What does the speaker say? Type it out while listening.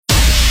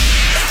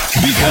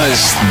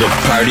Because the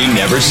party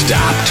never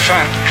stopped.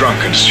 Fat, drunk,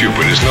 and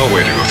stupid is no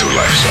way to go through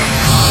life, son.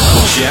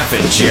 Jeff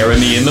and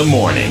Jeremy in the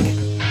morning.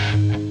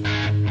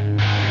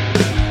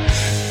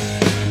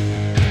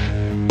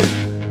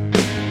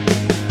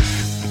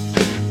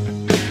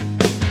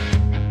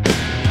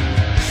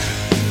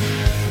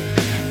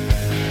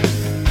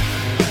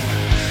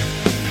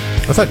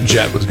 I thought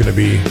Jet was going to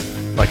be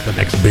like the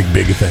next big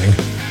thing.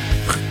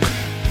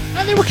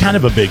 And they were kind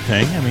of a big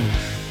thing. I mean,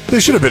 They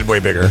should have been way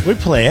bigger. we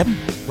play it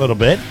a little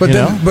bit. But you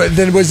then, know? but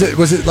then was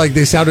it like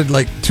they sounded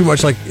like too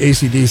much like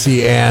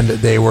AC/DC and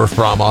they were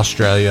from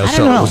Australia,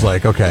 so know. it was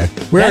like okay.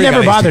 We That already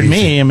never got bothered AC/DC.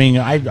 me. I mean,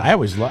 I've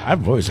always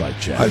liked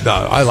Jet.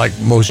 I like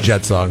most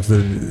Jet songs.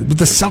 But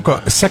the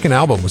second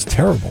album was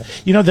terrible.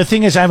 You know, the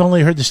thing is, I've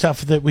only heard the stuff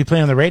that we play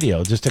on the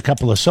radio, just a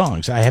couple of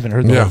songs. I haven't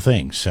heard the Yeah. whole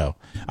thing, so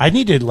I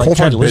need to like Cold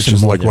try Hard to Bitch listen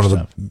is to more like of one their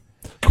of stuff.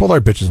 the Cold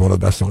Hard Bitch is one of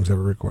the best songs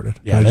ever recorded.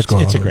 Yeah, I just go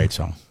it's a on great it.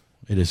 song.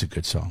 It is a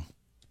good song.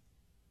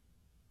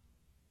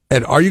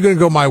 And Are You Gonna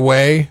Go My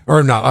Way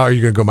or not? Are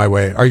You Gonna Go My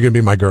Way? Are You Gonna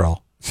Be My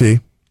Girl? See,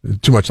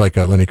 too much like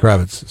Lenny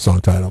Kravitz song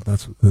title.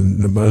 That's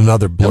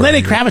another blurring.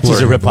 Lenny Kravitz is a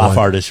blurring of the ripoff line.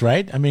 artist,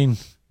 right? I mean,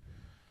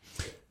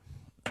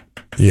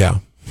 Yeah.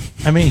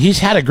 he's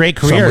had a great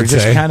career, would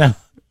just say. kind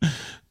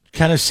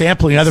of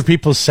sampling other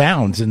people's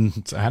sounds, and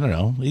I don't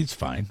know, he's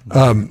fine.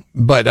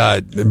 But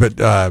Are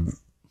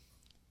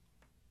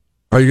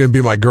You Gonna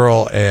Be My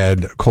Girl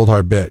and Cold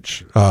Hard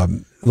Bitch?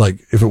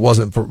 Like if it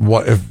wasn't for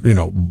if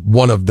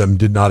one of them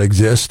did not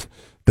exist,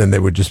 then they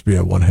would just be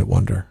a one hit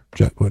wonder.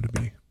 Jet would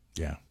be.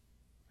 Yeah,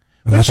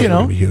 And that's you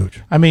going know, to be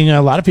huge. I mean,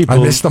 a lot of people. I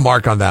missed the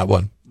mark on that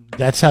one.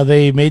 That's how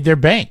they made their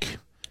bank.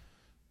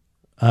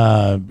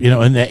 In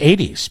the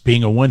 '80s,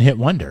 being a one-hit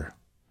wonder.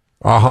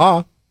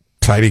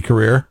 Tidy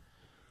career.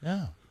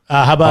 Yeah.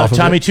 How about Off of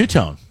Tommy it.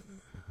 Two-Tone?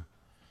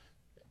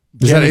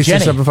 Is Jenny, that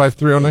Jenny.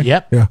 875-309?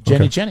 Yep. Yeah.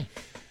 Jenny, okay. Jenny.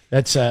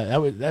 That's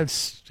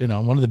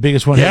one of the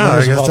biggest one-hit Yeah, I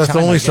wonders of guess all that's time,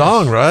 the I only guess.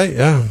 song, right?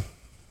 Yeah.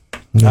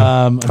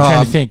 I'm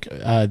trying to think.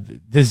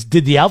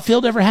 Did the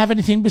outfield ever have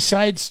anything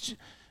besides?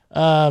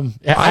 I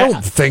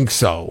don't think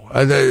so.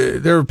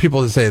 There are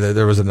people that say that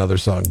there was another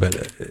song,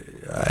 but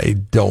I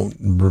don't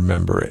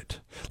remember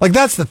it. Like,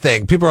 that's the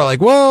thing. People are like,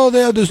 well,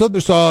 they had this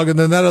other song, and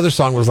then that other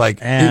song was like,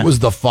 it was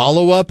the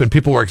follow-up, and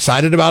people were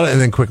excited about it,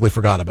 and then quickly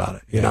forgot about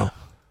it, you know?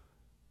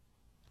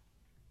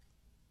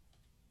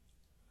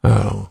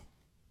 Oh.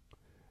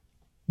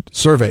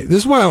 Survey. This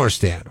is what I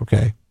understand,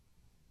 okay?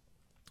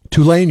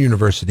 Tulane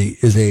University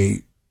is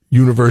a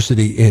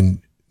university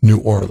in New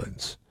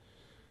Orleans.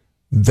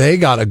 They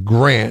got a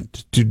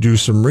grant to do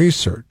some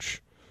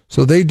research.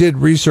 So they did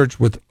research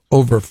with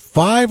over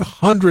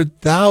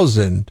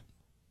 500,000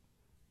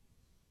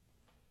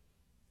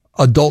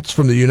 adults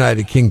from the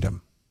United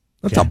Kingdom.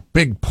 That's a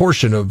big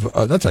portion of,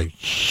 that's a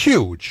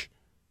huge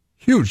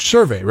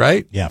survey,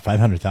 right? Yeah,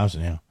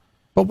 500,000. Yeah.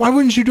 But why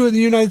wouldn't you do it in the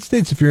United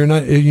States if you're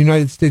a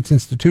United States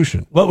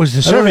institution? What was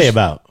the survey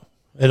about?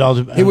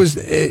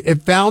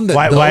 It found that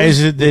why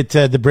is it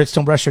that the Brits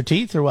don't brush their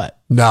teeth or what?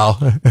 No,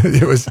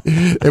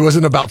 it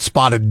wasn't about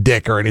spotted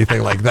dick or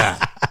anything like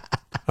that.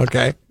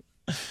 Okay.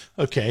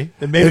 Okay.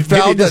 Then maybe, It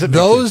found maybe it that doesn't make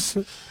those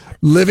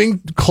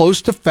living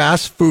close to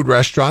fast food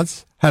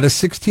restaurants had a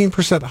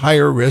 16%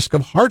 higher risk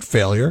of heart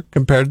failure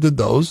compared to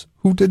those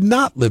who did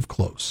not live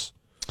close.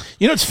 sense.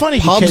 It's funny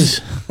Pubs,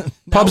 because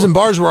pubs and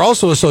bars were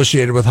also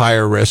associated with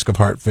higher risk of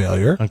heart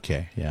failure.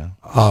 Okay, yeah.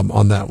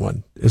 On that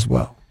one as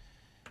well.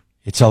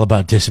 It's all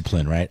about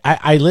discipline, right?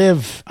 I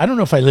don't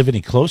know if I live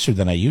any closer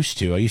than I used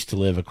to. I used to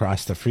live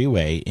across the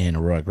freeway in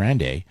Arroyo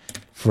Grande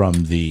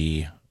from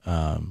the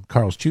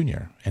Carl's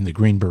Jr. and the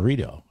Green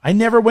Burrito. I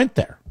never went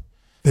there.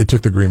 They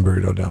took the green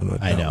burrito down.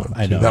 I know.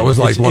 That was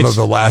like one of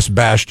the last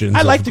bastions.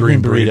 I of like the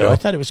green burrito. I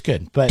thought it was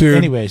good. But Dude,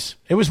 anyways,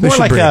 it was they more should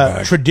like bring it a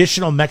back.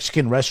 traditional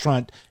Mexican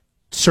restaurant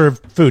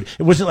served food.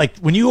 It wasn't like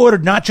when you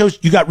ordered nachos,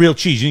 you got real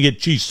cheese. You get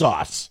cheese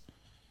sauce.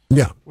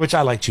 Yeah. Which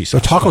I like cheese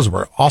The sauce. tacos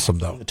were awesome,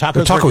 though. The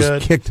tacos were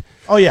good. kicked.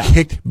 Oh, yeah.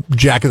 Kicked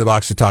Jack in the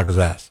Box of tacos'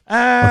 ass.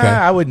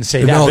 I wouldn't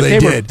say that. No, but they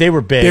were did. they were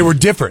big. They were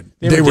different.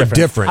 They were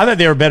different. I thought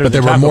they were better but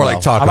than they were Taco more Bell.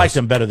 like tacos. I liked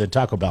them better than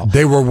Taco Bell.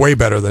 They were way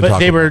better than But Taco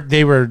Bell.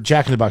 they were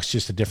Jack in the Box,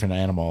 just a different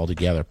animal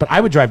altogether. But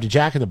I would drive to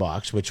Jack in the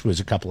Box, which was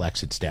a couple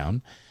exits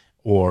down,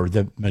 or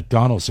the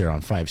McDonald's there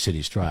on Five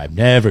Cities Drive.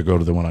 Never go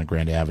to the one on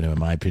Grand Avenue, in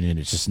my opinion.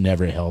 It's just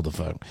never held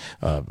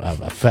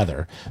a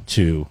feather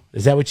to.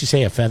 Is that what you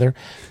say? A feather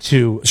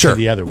to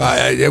the other one.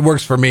 It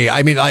works for me.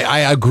 I mean, I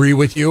agree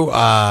with you.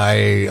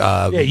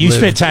 You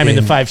spent time in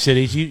the Five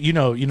Cities. You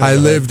know. I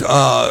lived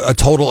a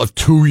total of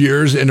 2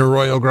 years in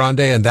Arroyo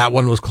Grande, and that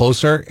one was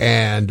closer.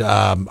 And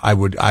I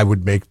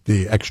would make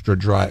the extra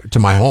drive to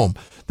my home.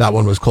 That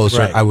one was closer.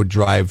 Right. I would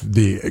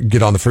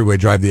get on the freeway,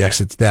 drive the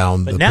exits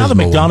down. But now the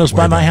McDonald's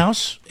by my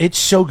house, it's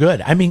so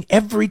good. I mean,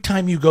 every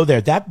time you go there,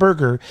 that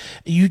burger,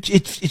 it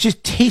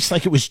just tastes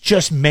like it was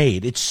just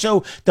made.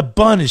 The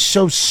bun is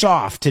so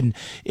soft and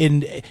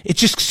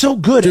it's just so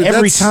good. Dude,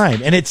 every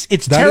time. And it's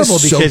terrible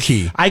is so because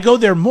key. I go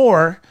there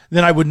more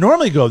than I would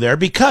normally go there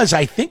because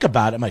I think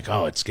about it. I'm like,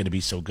 oh, it's going to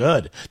be so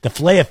good. The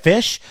filet of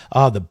fish,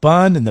 the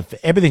bun, and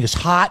everything is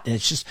hot, and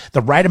it's just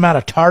the right amount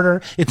of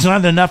tartar. It's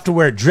not enough to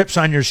where it drips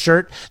on your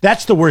shirt.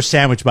 That's the worst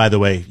sandwich, by the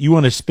way. You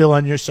want to spill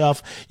on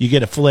yourself, you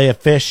get a filet of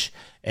fish,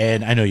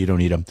 and I know you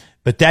don't eat them,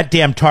 but that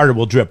damn tartar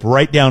will drip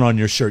right down on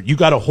your shirt. You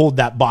got to hold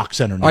that box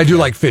underneath. I do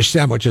like fish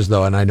sandwiches,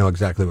 though, and I know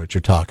exactly what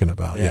you're talking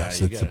about. Yeah,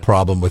 yes, it's a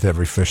problem with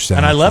every fish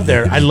sandwich. And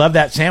I love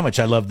that sandwich.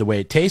 I love the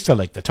way it tastes. I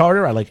like the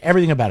tartar. I like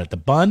everything about it. The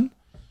bun.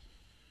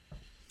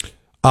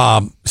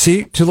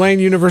 See, Tulane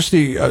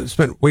University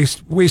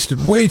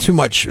wasted way too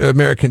much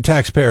American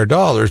taxpayer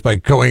dollars by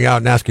going out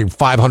and asking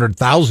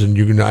 500,000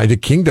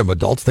 United Kingdom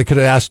adults. They could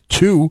have asked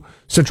 2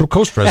 Central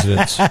Coast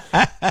residents.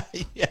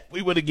 Yeah,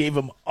 we would have gave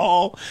them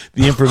all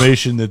the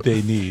information that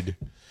they need.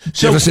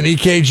 So, give us an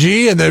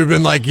EKG, and they'd have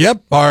been like,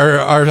 "Yep,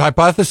 our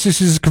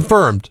hypothesis is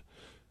confirmed."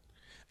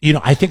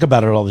 I think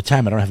about it all the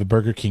time. I don't have a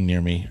Burger King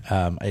near me.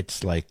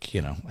 It's like, I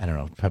don't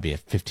know, probably a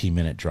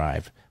 15-minute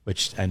drive.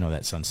 Which I know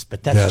that sounds,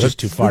 but that's just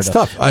too far. It's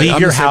tough.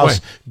 Leave your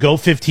house, go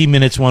 15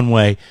 minutes one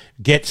way,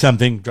 get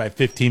something, drive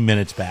 15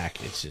 minutes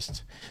back. It's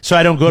just so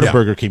I don't go to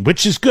Burger King,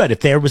 which is good. If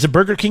there was a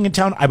Burger King in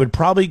town, I would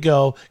probably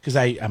go because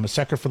I'm a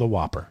sucker for the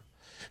Whopper.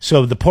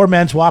 So the poor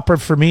man's Whopper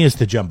for me is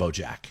the Jumbo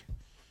Jack,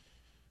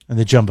 and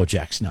the Jumbo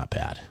Jack's not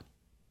bad.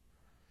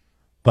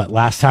 But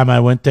last time I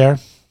went there,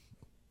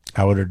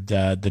 I ordered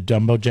the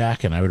Jumbo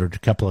Jack, and I ordered a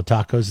couple of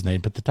tacos, and they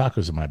put the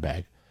tacos in my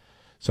bag.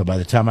 So by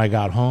the time I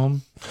got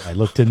home, I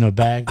looked in the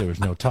bag. There was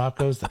no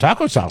tacos. The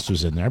taco sauce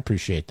was in there. I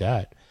appreciate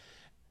that.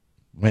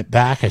 Went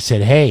back. I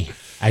said, hey,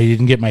 I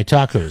didn't get my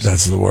tacos.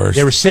 That's the worst.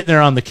 They were sitting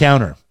there on the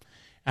counter.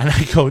 And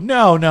I go,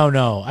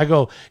 no. I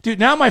go, dude,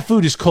 now my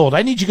food is cold.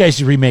 I need you guys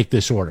to remake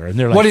this order. And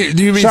they're like, what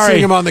do you mean sorry.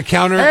 seeing him on the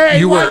counter? Hey,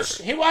 he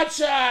wants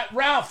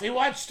Ralph. He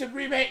wants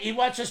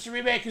us to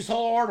remake his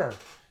whole order.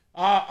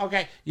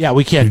 Okay. Yeah,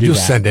 we can't do that.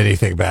 You'll send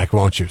anything back,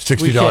 won't you?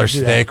 $60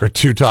 steak or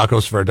 2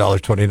 tacos for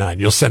 $1.29.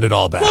 You'll send it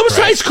all back. Well, it was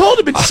ice cold.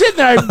 I've been sitting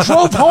there. I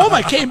drove home.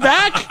 I came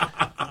back.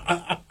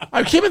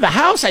 I came in the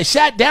house. I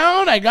sat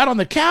down. I got on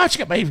the couch.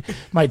 Got my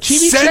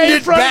TV tray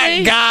in front of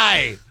me. Send it back,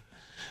 guy.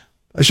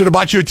 I should have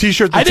bought you a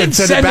T-shirt that said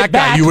send it back,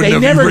 guy. You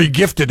wouldn't have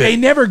re-gifted it. They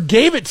never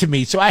gave it to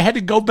me, so I had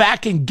to go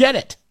back and get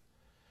it.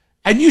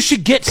 And you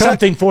should get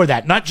something for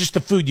that, not just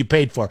the food you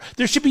paid for.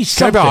 There should be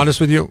something. Can I be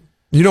honest with you?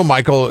 You know,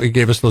 Michael, he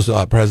gave us those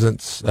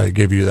presents. I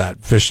gave you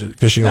that fishing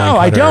line. No,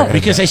 I don't,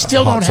 because I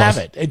still don't have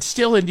it. It's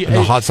still in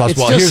the hot sauce.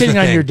 It's still sitting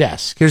on your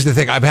desk. Here's the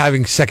thing: I'm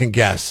having second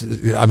guess.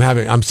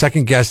 I'm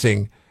second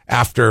guessing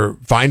after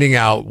finding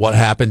out what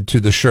happened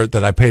to the shirt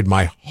that I paid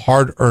my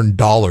hard-earned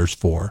dollars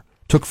for.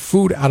 Took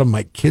food out of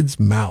my kids'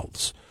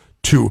 mouths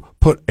to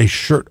put a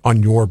shirt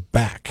on your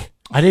back.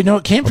 I didn't know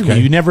it came from you.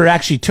 You never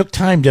actually took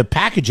time to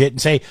package it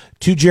and say,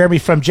 to Jeremy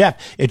from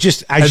Jeff. It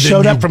just, I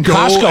showed up from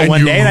Costco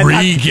one day and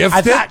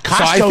I thought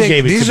Costco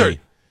gave it to me.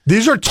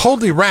 These are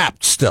totally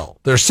wrapped still.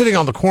 They're sitting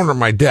on the corner of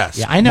my desk.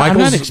 Yeah, I know.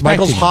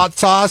 Michael's hot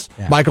sauce,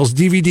 Michael's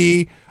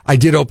DVD. I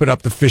did open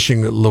up the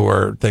fishing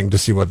lure thing to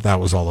see what that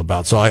was all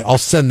about. So I'll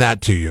send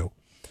that to you.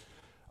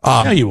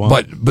 No, you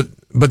won't.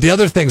 But the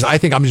other things, I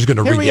think I'm just going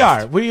to read.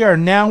 Here we are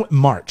now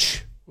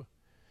March.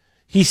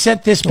 He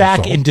sent this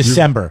back in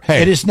December.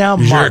 It is now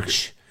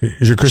March.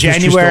 Is your Christmas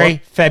January, tree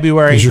still up?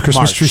 February, Is your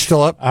Christmas March. tree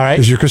still up? All right.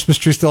 Is your Christmas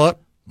tree still up?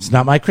 It's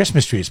not my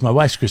Christmas tree. It's my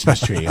wife's Christmas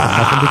tree. I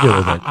have nothing to do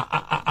with it.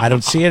 I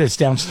don't see it. It's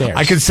downstairs.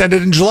 I can send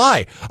it in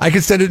July.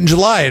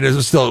 And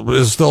it'll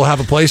still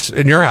have a place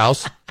in your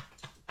house.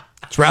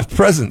 It's wrapped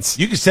presents.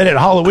 You can send it at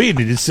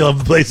Halloween and it still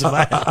have a place in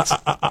my house.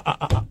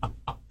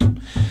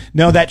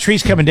 No, that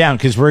tree's coming down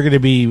because we're going to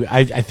be,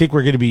 I think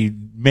we're going to be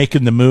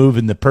making the move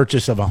and the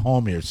purchase of a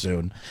home here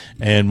soon.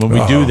 And when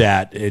we do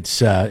that,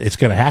 it's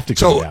going to have to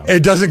come down. So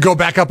it doesn't go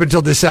back up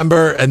until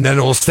December and then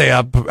it will stay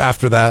up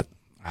after that?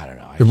 I don't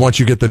know. And once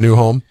you get the new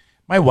home?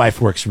 My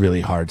wife works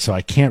really hard, so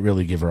I can't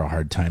really give her a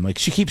hard time. Like,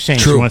 she keeps saying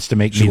True. she wants to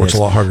make she me works this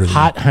a lot harder than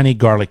hot honey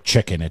garlic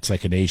chicken. It's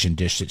like an Asian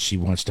dish that she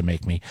wants to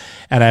make me.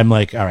 And I'm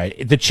like, all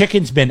right, the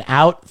chicken's been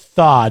out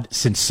thawed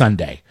since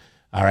Sunday.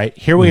 All right,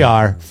 here we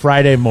are,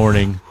 Friday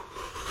morning.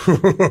 She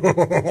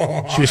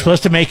was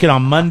supposed to make it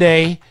on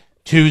Monday,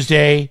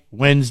 Tuesday,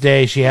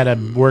 Wednesday. She had a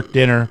work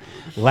dinner.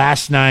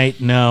 Last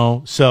night,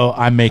 no. So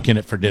I'm making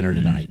it for dinner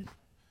tonight.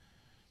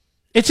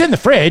 It's in the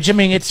fridge. I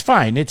mean, it's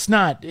fine. It's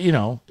not,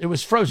 it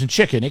was frozen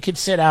chicken. It could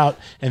sit out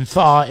and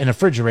thaw in a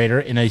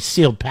refrigerator in a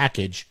sealed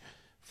package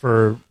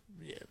for,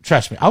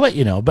 trust me, I'll let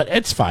you know, but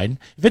it's fine.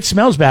 If it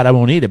smells bad, I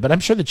won't eat it, but I'm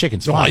sure the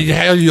chicken's fine.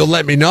 How you'll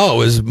let me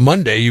know is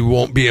Monday you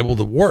won't be able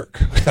to work.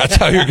 That's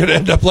how you're going to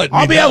end up letting me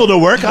know. I'll be able to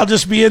work. I'll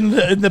just be in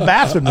the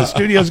bathroom. The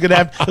studio's going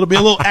to it'll be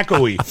a little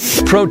echoey.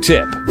 Pro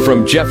tip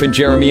from Jeff and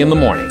Jeremy in the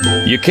morning.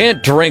 You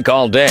can't drink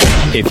all day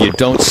if you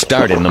don't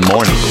start in the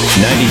morning.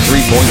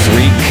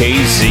 93.3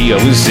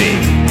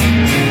 KZOZ.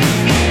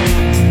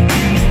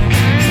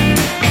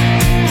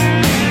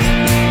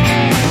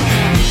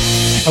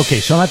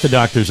 Okay, so I'm at the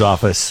doctor's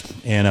office,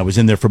 and I was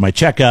in there for my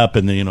checkup,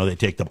 and then, they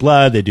take the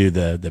blood, they do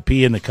the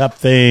pee in the cup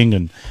thing,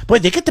 and boy,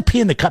 they get the pee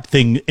in the cup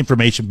thing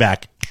information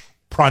back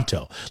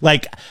pronto.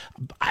 Like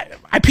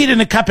I peed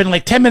in a cup and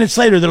like 10 minutes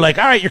later, they're like,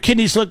 all right, your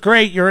kidneys look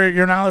great. Your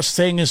analysis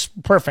thing is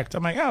perfect.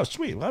 I'm like, oh,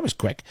 sweet. Well, that was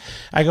quick.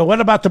 I go,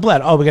 what about the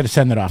blood? Oh, we got to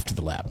send it off to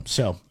the lab.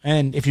 So,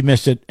 and if you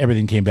missed it,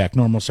 everything came back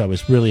normal. So I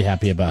was really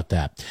happy about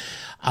that.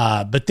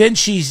 But then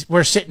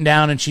we're sitting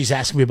down and she's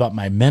asking me about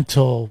my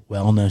mental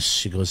wellness.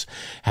 She goes,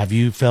 have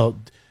you felt,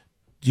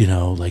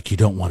 like you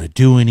don't want to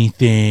do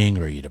anything,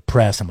 or are you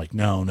depressed? I'm like,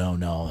 no.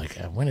 Like,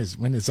 when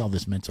is all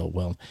this mental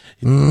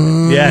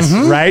Yes,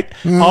 right?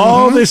 Mm-hmm.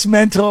 All this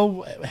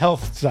mental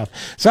health stuff.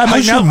 So I'm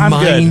How's like, no, I'm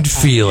good.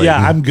 Feeling?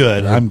 Yeah, I'm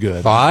good. I'm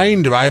good.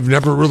 Fine. I've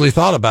never really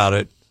thought about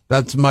it.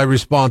 That's my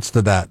response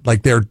to that.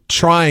 Like, they're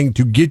trying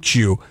to get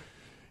you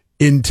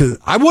into.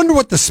 I wonder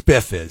what the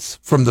spiff is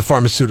from the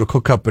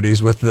pharmaceutical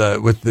companies with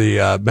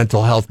the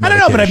mental health medication. I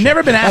don't know, but I've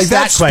never been asked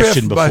that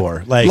question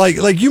before.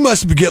 Like you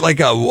must get like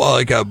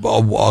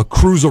a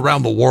cruise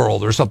around the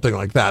world or something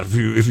like that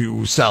if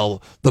you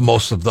sell the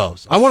most of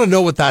those. I want to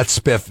know what that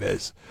spiff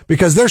is,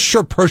 because they're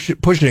sure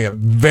pushing it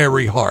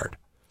very hard.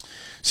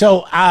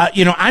 So,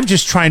 I'm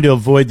just trying to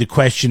avoid the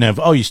question of,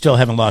 oh, you still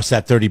haven't lost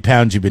that 30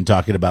 pounds you've been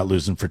talking about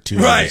losing for 2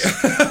 years.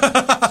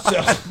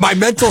 So, my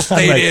mental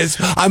state is,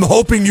 I'm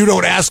hoping you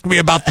don't ask me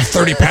about the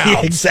 30 pounds.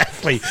 Yeah,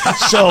 exactly.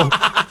 So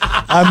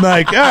I'm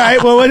like, all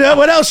right, well,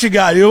 what else you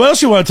got? What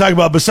else you want to talk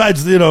about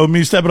besides,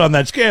 me stepping on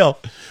that scale?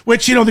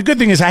 Which, the good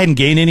thing is I hadn't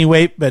gained any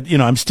weight, but,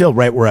 I'm still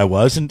right where I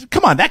was. And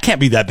come on, that can't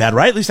be that bad,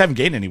 right? At least I haven't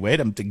gained any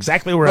weight. I'm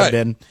exactly where I've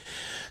been.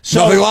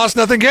 So, nothing lost,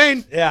 nothing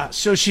gained. Yeah.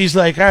 So she's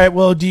like, all right,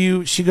 well,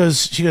 she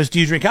goes, do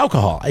you drink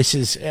alcohol? I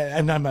says,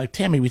 and I'm like,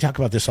 Tammy, we talk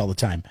about this all the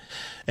time.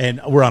 And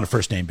we're on a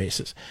first name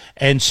basis.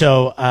 And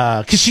so,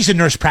 cause she's a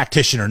nurse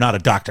practitioner, not a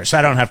doctor. So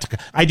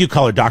I do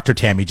call her Dr.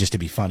 Tammy just to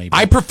be funny.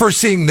 I prefer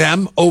seeing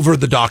them over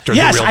the doctor.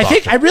 Yes, the real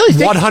doctor. I really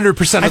think 100% of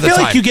the time. I feel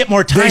like you get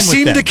more time with them.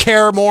 They seem to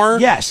care more.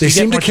 Yes. They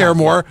seem to care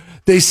more.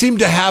 They seem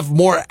to have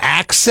more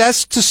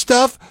access to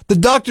stuff. The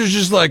doctor's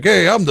just like,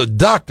 hey, I'm the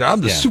doctor.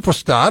 I'm the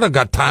superstar. I don't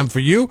got time for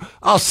you.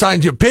 I'll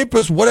sign your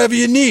papers, whatever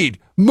you need.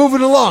 Move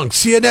it along.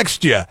 See you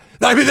next year.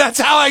 I mean, that's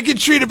how I get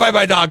treated by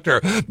my doctor.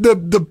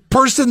 The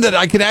person that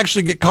I can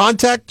actually get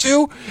contact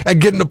to and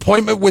get an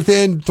appointment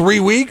within 3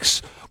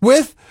 weeks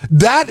with,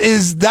 that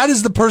is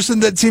the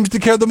person that seems to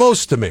care the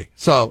most to me.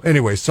 So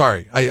anyway,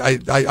 sorry.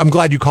 I'm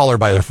glad you call her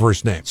by her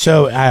first name.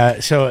 So I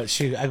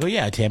go,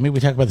 yeah, Tammy, we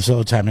talk about this all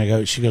the time.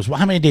 And she goes, well,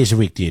 how many days a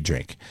week do you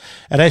drink?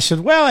 And I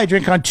said, well, I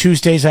drink on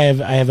Tuesdays.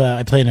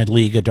 I play in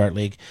a dart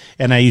league,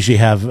 and I usually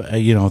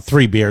have,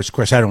 3 beers. Of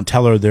course, I don't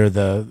tell her they're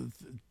the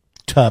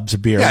tubs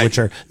of beer, which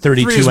are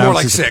 32 ounces. More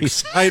like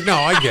 6. I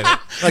get it.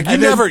 Like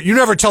you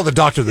never tell the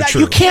doctor the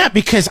truth. You can't,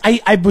 because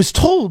I was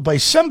told by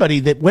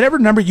somebody that whatever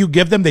number you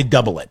give them, they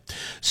double it.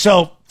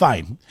 So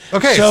fine.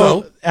 Okay.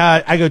 So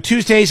I go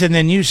Tuesdays, and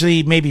then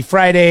usually maybe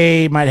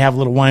Friday might have a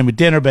little wine with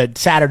dinner, but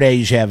Saturday I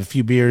usually have a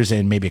few beers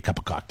and maybe a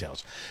couple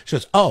cocktails. She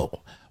goes,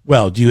 oh,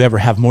 well, do you ever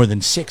have more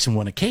than 6 in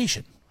one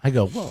occasion? I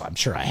go, well, I'm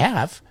sure I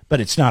have,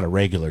 but it's not a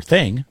regular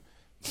thing.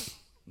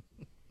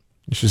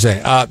 You should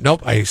say,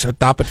 nope, I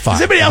stop at 5.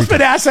 Has anybody else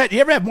been asked that? You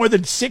ever have more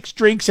than 6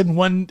 drinks in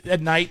one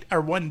night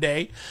or one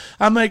day?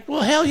 I'm like,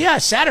 well, hell yeah.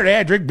 Saturday,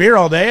 I drink beer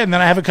all day, and then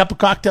I have a couple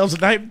cocktails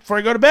at night before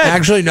I go to bed.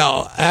 Actually,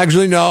 no.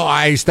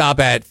 I stop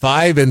at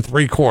 5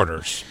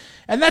 3/4.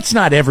 And that's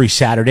not every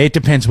Saturday. It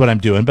depends what I'm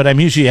doing, but I'm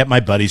usually at my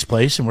buddy's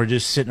place, and we're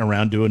just sitting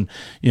around doing,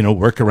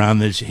 work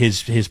around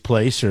his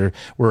place, or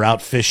we're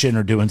out fishing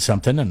or doing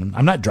something, and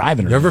I'm not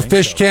driving. You ever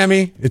fish,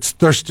 Tammy? It's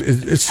thirst.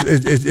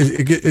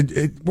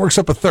 It works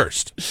up a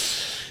thirst.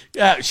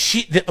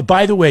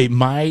 By the way,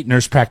 my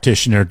nurse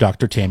practitioner,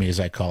 Dr. Tammy, as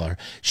I call her,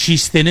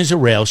 she's thin as a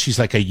rail. She's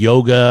like a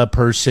yoga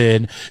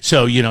person.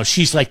 So,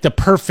 she's like the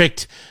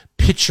perfect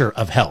picture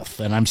of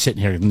health. And I'm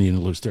sitting here needing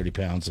to lose 30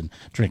 pounds and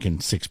drinking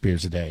 6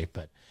 beers a day.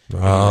 But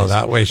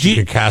that way she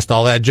can cast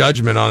all that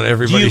judgment on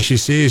everybody she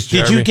sees.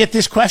 Jeremy. Did you get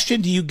this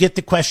question? Do you get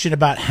the question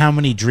about how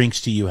many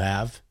drinks do you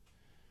have?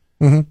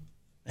 Mm-hmm.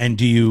 And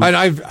do you? And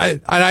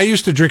I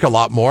used to drink a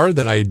lot more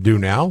than I do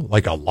now,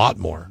 like a lot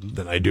more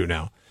than I do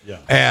now. Yeah.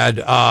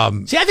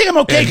 And see, I think I'm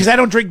okay because I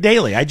don't drink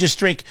daily. I just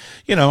drink,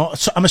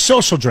 I'm a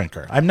social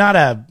drinker. I'm not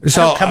a.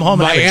 So I don't come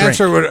home and have a drink. My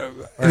answer would,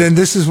 and then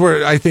this is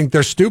where I think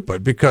they're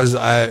stupid, because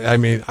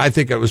I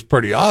think it was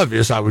pretty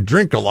obvious I would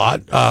drink a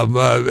lot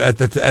at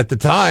the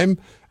time,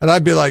 and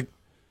I'd be like,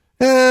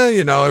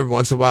 every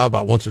once in a while,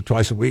 about once or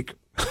twice a week,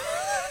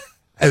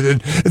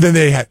 and then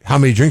they had, how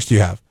many drinks do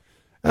you have?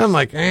 And I'm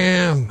like,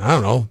 I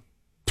don't know,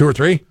 2 or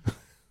 3,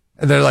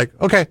 and they're like,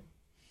 okay.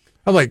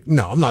 I'm like,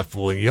 no, I'm not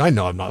fooling you. I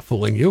know I'm not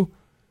fooling you.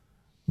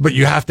 But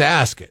you have to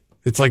ask it.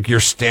 It's like your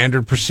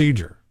standard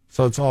procedure.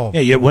 So it's all.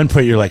 Yeah, at one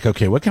point you're like,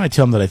 okay, what can I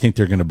tell them that I think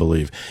they're going to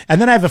believe?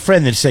 And then I have a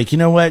friend that's like, you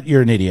know what?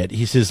 You're an idiot.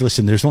 He says,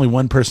 listen, there's only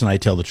one person I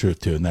tell the truth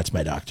to, and that's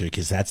my doctor,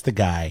 because that's the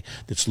guy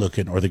that's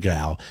looking, or the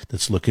gal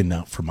that's looking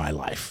out for my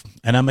life.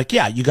 And I'm like,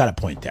 yeah, you got a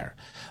point there.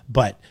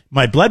 But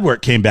my blood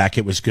work came back.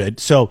 It was good.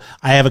 So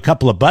I have a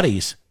couple of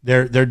buddies.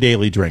 They're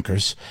daily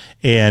drinkers.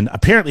 And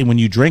apparently when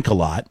you drink a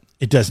lot,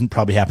 it doesn't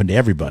probably happen to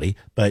everybody,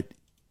 but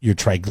your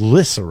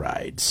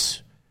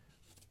triglycerides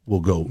will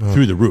go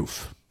through the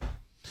roof.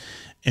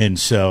 And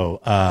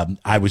so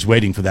I was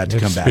waiting for that to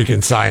come back.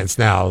 Speaking science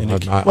now.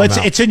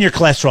 It's in your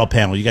cholesterol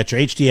panel. You got your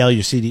HDL,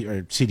 your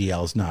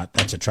CDL is not.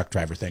 That's a truck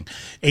driver thing.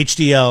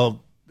 HDL,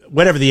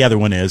 whatever the other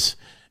one is,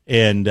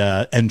 and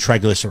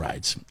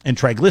triglycerides. And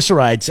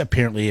triglycerides,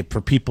 apparently, for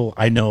people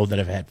I know that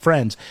have had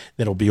friends,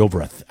 that'll be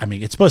over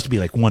it's supposed to be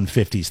like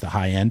 150 is the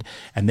high end,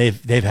 and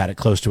they've had it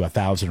close to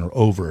 1,000 or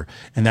over,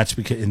 and that's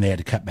because they had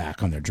to cut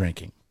back on their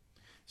drinking.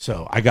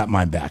 So I got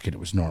mine back, and it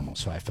was normal,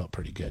 so I felt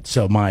pretty good.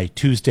 So my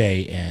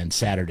Tuesday and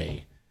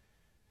Saturday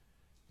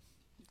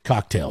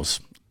cocktails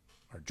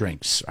or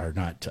drinks are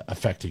not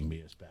affecting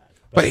me as bad.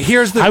 But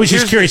I was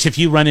just curious if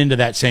you run into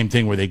that same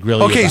thing where they grill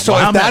you. Okay, so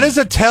if that is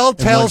a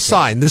telltale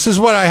sign, this is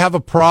what I have a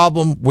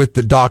problem with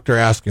the doctor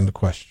asking the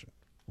question,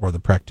 or the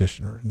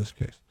practitioner in this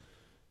case,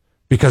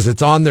 because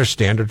it's on their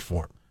standard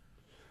form.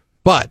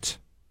 But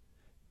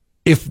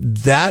if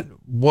that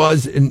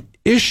was an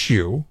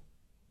issue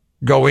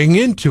going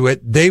into it,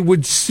 they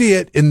would see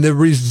it in the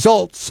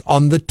results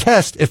on the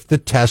test if the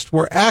test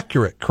were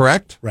accurate,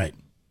 correct? Right.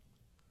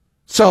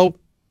 So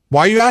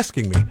why are you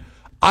asking me?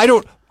 I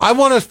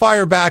want to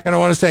fire back and I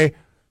want to say,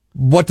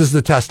 what does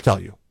the test tell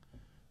you?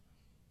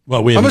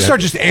 Well, I'm going to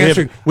start just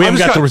answering. We haven't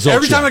got the results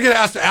every time yet. I get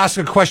asked to ask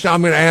a question,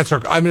 I'm going to answer.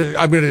 I'm going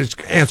to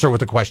just answer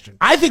with a question.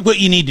 I think what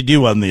you need to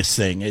do on this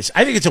thing is,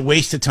 I think it's a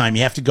waste of time.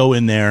 You have to go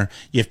in there.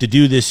 You have to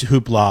do this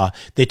hoopla.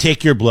 They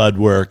take your blood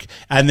work,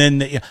 and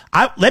then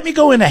let me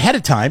go in ahead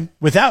of time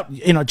without,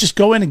 just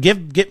go in and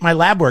get my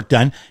lab work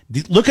done.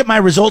 Look at my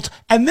results,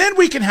 and then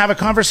we can have a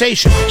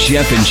conversation.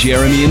 Jeff and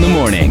Jeremy in the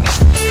morning.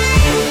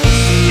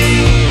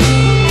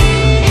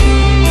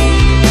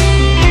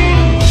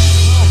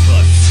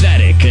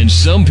 Can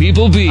some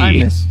people be? I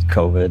miss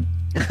COVID.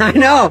 I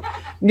know.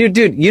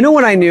 Dude, you know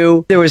when I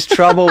knew there was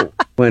trouble?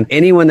 When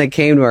anyone that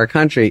came to our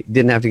country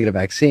didn't have to get a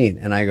vaccine.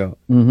 And I go,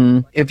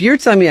 if you're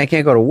telling me I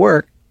can't go to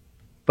work,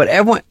 but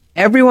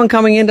everyone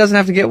coming in doesn't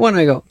have to get one,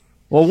 I go,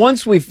 well,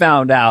 once we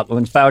found out,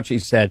 when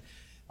Fauci said,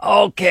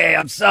 okay,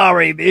 I'm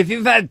sorry, but if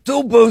you've had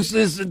 2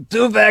 boosters and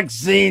 2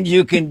 vaccines,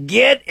 you can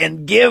get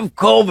and give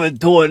COVID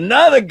to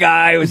another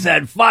guy who's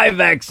had 5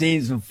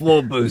 vaccines and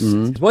 4 boosters.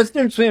 Mm-hmm. What's the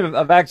difference between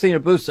a vaccine and a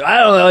booster? I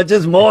don't know. It's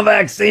just more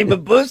vaccine,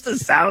 but booster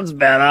sounds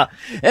better.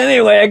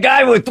 Anyway, a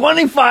guy with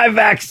 25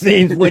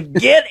 vaccines would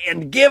get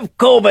and give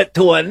COVID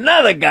to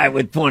another guy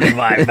with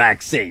 25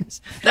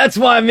 vaccines. That's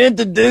why I'm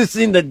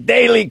introducing the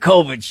daily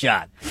COVID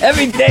shot.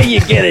 Every day you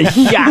get a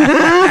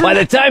shot. By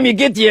the time you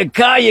get to your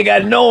car, you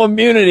got no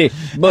immunity.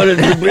 But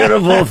it's a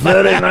beautiful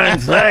 39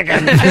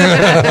 seconds.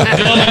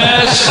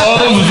 Dumbass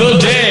of the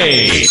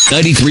day.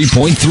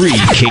 93.3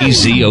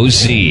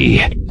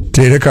 KZOZ.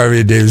 Dana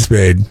Carvey and Dave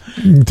Spade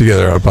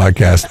together on a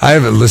podcast. I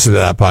haven't listened to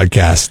that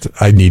podcast.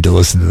 I need to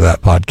listen to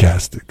that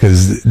podcast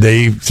because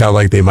they sound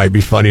like they might be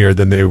funnier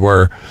than they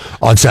were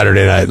on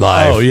Saturday Night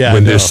Live. Oh, yeah,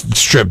 when they're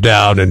stripped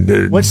down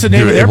and what's the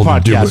name of their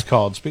podcast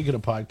called? Speaking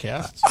of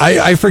podcasts,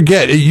 I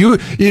forget.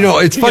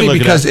 It's funny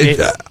because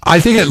I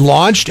think it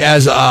launched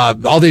as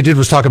all they did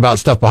was talk about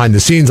stuff behind the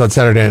scenes on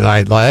Saturday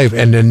Night Live,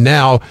 and then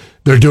now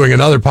they're doing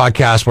another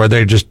podcast where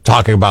they're just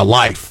talking about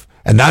life.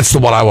 And that's the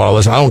one I want to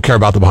listen. I don't care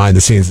about the behind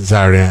the scenes at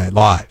Saturday Night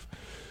Live.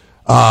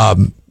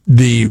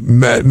 The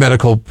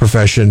medical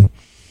profession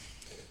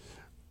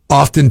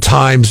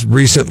oftentimes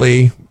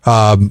recently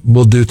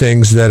will do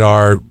things that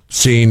are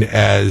seen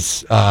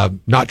as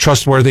not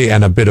trustworthy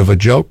and a bit of a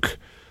joke.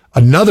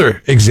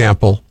 Another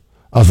example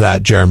of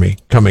that, Jeremy,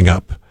 coming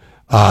up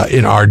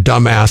in our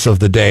dumbass of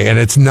the day, and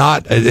it's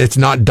not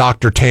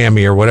Dr.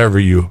 Tammy or whatever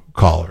you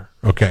call her.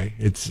 Okay,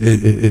 it's.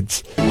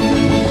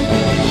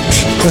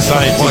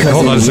 Science.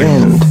 Hold on a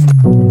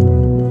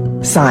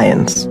second.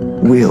 Science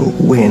will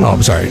win. Oh,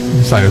 I'm sorry.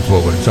 Science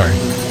will win. Sorry.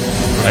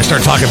 I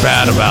start talking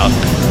bad about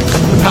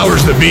the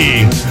powers that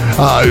be.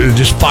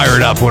 Just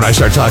fired up when I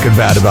start talking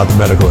bad about the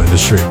medical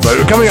industry.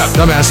 But coming up,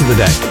 dumbass of the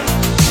day.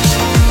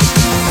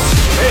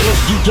 Hey,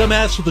 let's do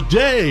dumbass of the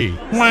day.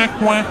 Whack,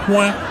 whack,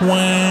 whack,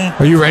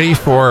 whack. Are you ready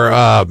for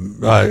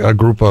a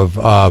group of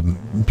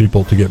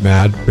people to get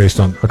mad based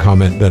on a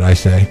comment that I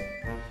say?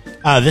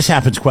 This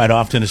happens quite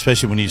often,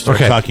 especially when you start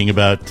talking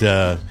about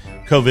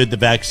COVID, the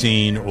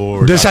vaccine,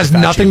 or this has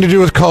nothing to do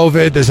with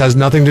COVID. This has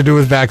nothing to do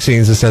with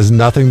vaccines. This has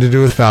nothing to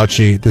do with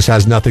Fauci. This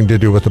has nothing to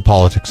do with the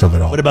politics of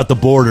it all. What about the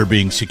border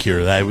being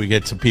secure? We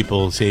get some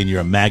people saying you're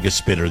a MAGA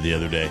spitter the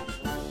other day.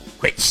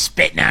 Quit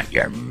spitting out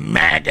your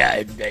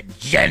MAGA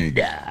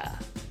agenda.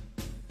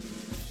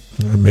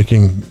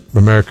 Making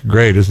America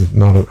great is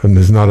not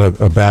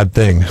a bad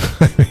thing.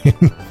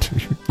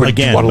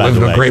 Again, want to live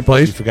in a great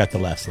place? You forgot the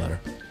last letter.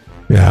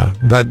 Yeah,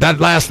 that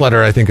last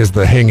letter I think is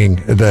the hanging,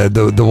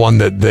 the one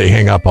that they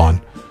hang up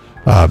on.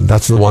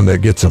 That's the one that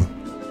gets them.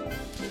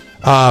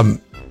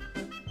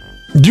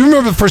 Do you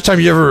remember the first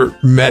time you ever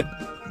met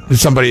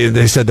somebody?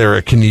 They said they're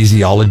a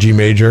kinesiology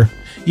major.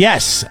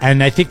 Yes,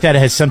 and I think that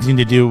has something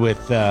to do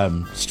with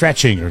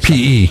stretching or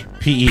something.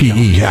 PE,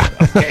 yeah.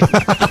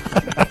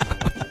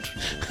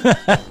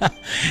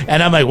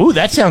 And I'm like, ooh,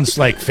 that sounds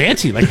like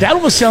fancy. Like that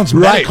almost sounds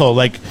Right. medical.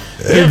 Like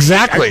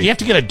Exactly. you have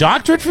to get a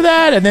doctorate for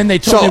that. And then they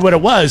told me what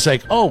it was.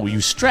 Like, oh,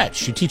 you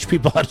stretch. You teach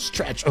people how to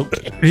stretch.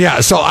 Okay.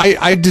 Yeah, so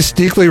I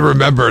distinctly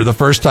remember the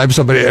first time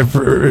somebody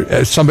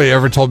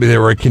ever told me they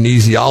were a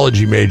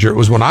kinesiology major. It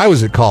was when I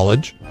was at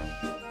college.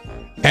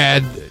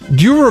 And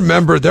do you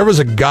remember there was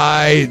a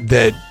guy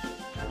that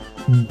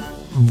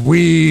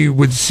we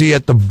would see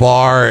at the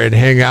bar and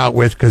hang out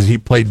with because he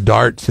played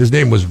darts? His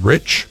name was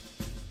Rich.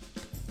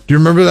 Do you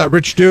remember that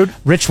Rich dude?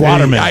 Rich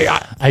Waterman.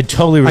 I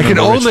totally remember. I can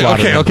only Rich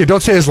Waterman. okay.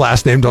 Don't say his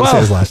last name. Don't say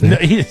his last name. No,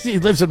 he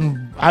lives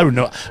in, I don't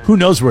know. Who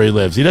knows where he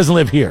lives? He doesn't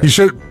live here. He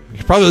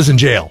probably lives in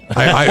jail.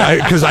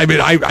 Because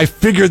I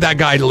figured that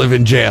guy to live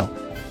in jail,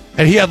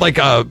 and he had like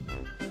a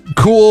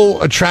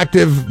cool,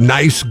 attractive,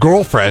 nice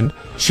girlfriend.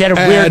 She had a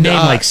weird name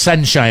like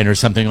Sunshine or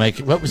something. Like,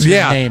 what was her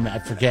name? I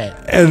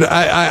forget. And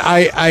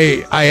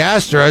I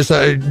asked her. I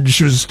said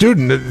she was a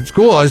student at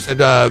school. I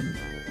said,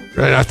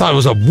 and I thought it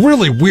was a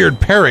really weird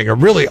pairing, a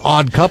really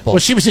odd couple.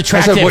 Well, she was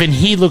attractive, and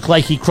he looked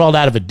like he crawled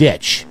out of a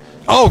ditch.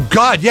 Oh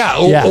God, yeah,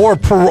 or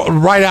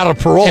right out of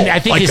parole. And I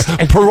think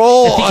like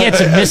parole. I think he had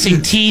some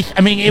missing teeth.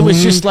 I mean, it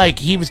was just like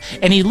he was,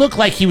 and he looked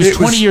like he was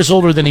 20 years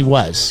older than he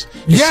was.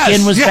 His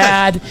skin was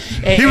bad.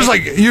 He was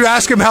like, you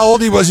ask him how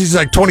old he was, he's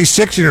like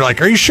 26, and you're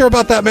like, are you sure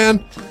about that,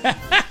 man?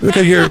 Look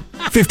like you're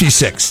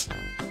 56.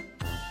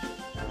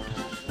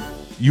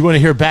 You want to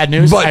hear bad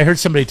news? But, I heard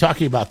somebody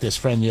talking about this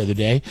friend the other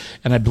day,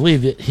 and I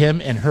believe that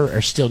him and her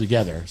are still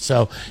together.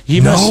 So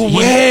he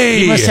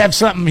must have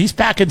something. He's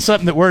packing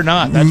something that we're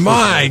not. That's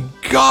my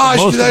gosh,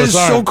 that is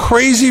so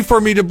crazy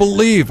for me to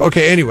believe.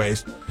 Okay,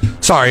 anyways,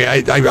 sorry,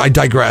 I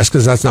digress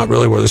because that's not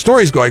really where the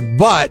story's going.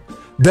 But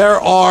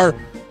there are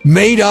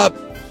made up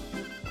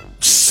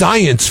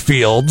science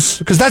fields,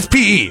 because that's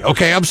PE,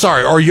 okay? I'm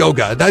sorry, or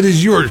yoga. That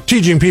is, you're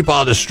teaching people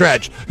how to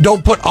stretch.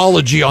 Don't put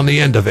ology on the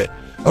end of it,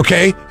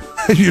 okay?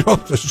 You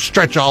don't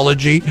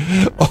stretchology,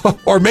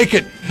 or make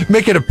it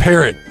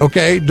apparent,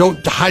 okay?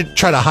 Don't try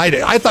to hide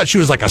it. I thought she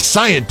was like a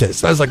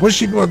scientist. I was like, what's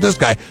she doing with this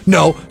guy?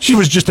 No, she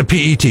was just a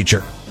PE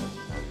teacher.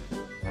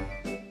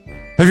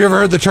 Have you ever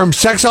heard the term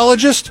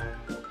sexologist?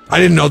 I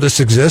didn't know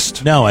this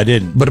exists. No, I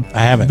didn't. But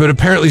I haven't. But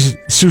apparently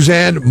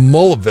Suzanne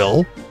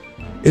Mulliville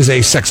is a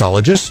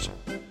sexologist,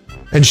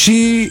 and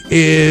she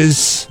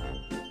is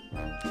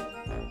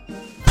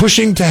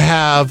pushing to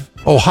have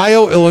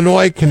Ohio,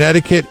 Illinois,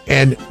 Connecticut,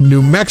 and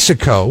New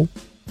Mexico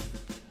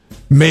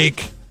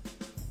make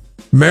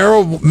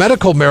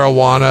medical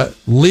marijuana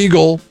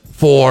legal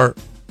for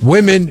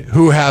women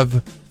who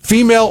have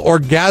female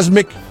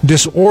orgasmic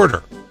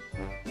disorder.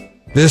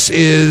 This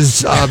is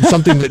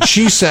something that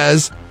she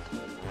says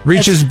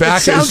reaches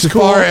back as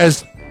far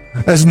as the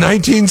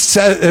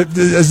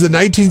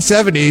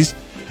 1970s,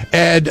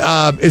 and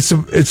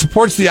it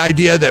supports the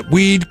idea that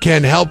weed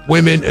can help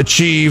women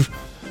achieve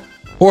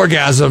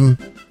orgasm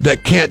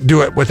that can't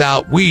do it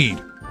without weed.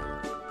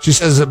 She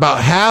says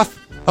about half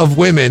of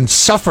women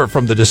suffer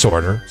from the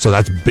disorder, so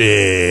that's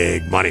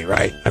big money,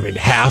 right? I mean,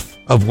 half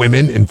of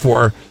women in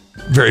 4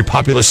 very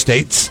populous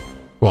states.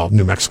 Well,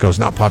 New Mexico's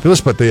not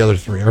populous, but the other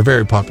 3 are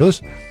very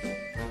populous.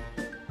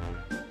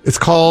 It's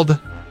called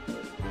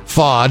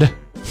FOD,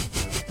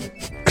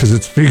 because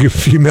it's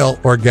female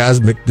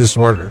orgasmic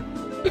disorder.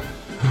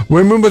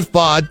 Women with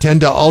FOD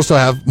tend to also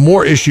have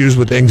more issues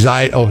with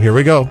anxiety. Oh, here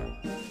we go.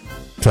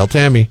 Tell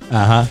Tammy.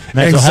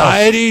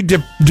 Anxiety,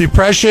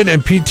 depression,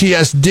 and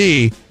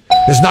PTSD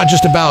is not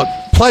just about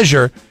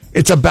pleasure.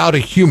 It's about a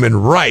human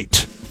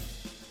right.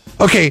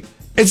 Okay,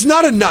 it's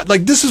not enough.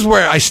 Like, this is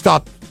where I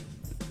stop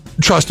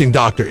trusting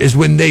doctor, is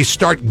when they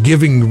start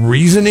giving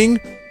reasoning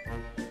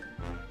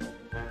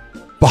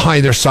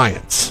behind their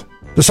science.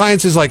 The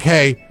science is like,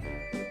 hey,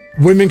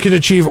 women can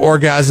achieve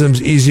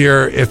orgasms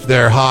easier if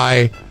they're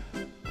high.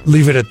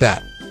 Leave it at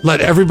that.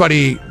 Let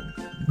everybody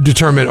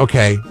determine,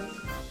 okay,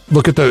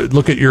 look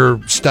at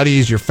your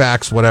studies, your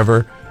facts,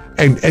 whatever,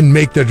 and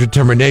make their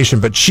determination.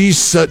 But she's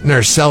sitting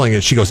there selling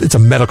it. She goes, it's a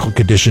medical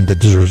condition that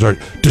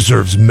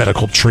deserves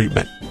medical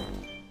treatment.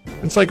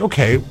 It's like,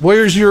 okay,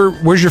 where's your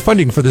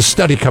funding for this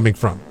study coming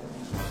from?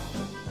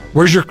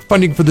 Where's your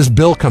funding for this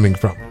bill coming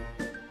from?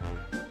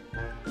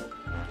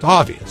 It's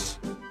obvious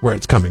where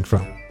it's coming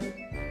from.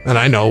 And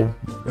I know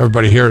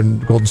everybody here in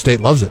Golden State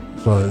loves it,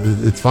 so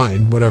it's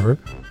fine, whatever.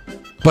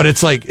 But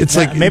it's like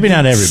maybe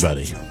not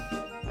everybody.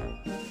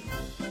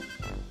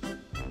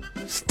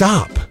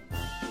 Stop.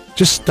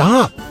 Just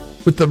stop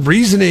with the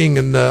reasoning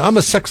and I'm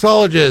a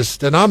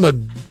sexologist and I'm a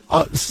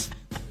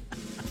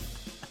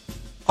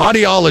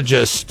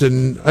audiologist,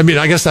 and I mean,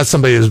 I guess that's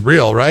somebody who's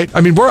real, right?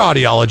 I mean, we're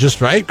audiologists,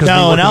 right?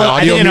 No,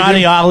 I think an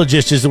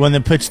audiologist is the one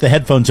that puts the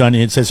headphones on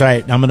you and says, all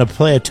right, I'm going to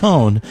play a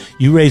tone.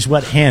 You raise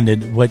what hand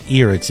and what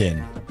ear it's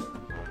in.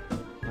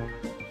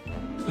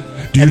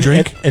 Do you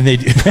drink? And they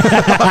do.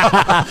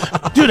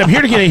 Dude, I'm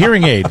here to get a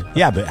hearing aid.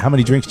 Yeah, but how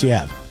many drinks do you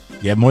have?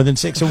 You have more than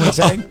 6 in one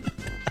setting?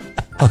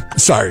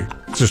 Sorry.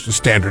 It's just the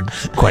standard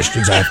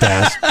questions I have to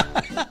ask.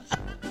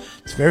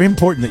 It's very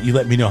important that you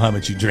let me know how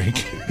much you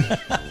drink.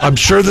 I'm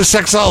sure the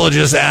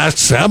sexologist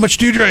asks, how much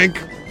do you drink?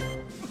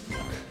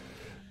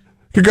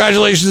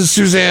 Congratulations,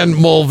 Suzanne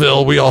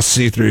Mulville. We all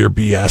see through your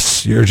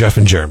BS. You're Jeff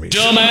and Jeremy.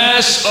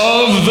 Dumbass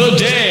of the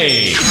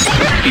day.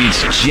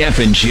 It's Jeff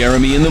and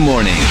Jeremy in the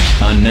morning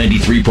on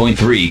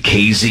 93.3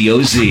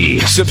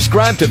 KZOZ.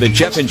 Subscribe to the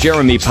Jeff and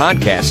Jeremy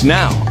podcast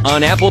now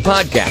on Apple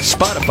Podcasts,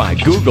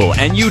 Spotify, Google,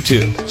 and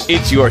YouTube.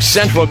 It's your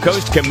Central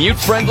Coast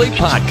commute-friendly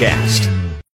podcast.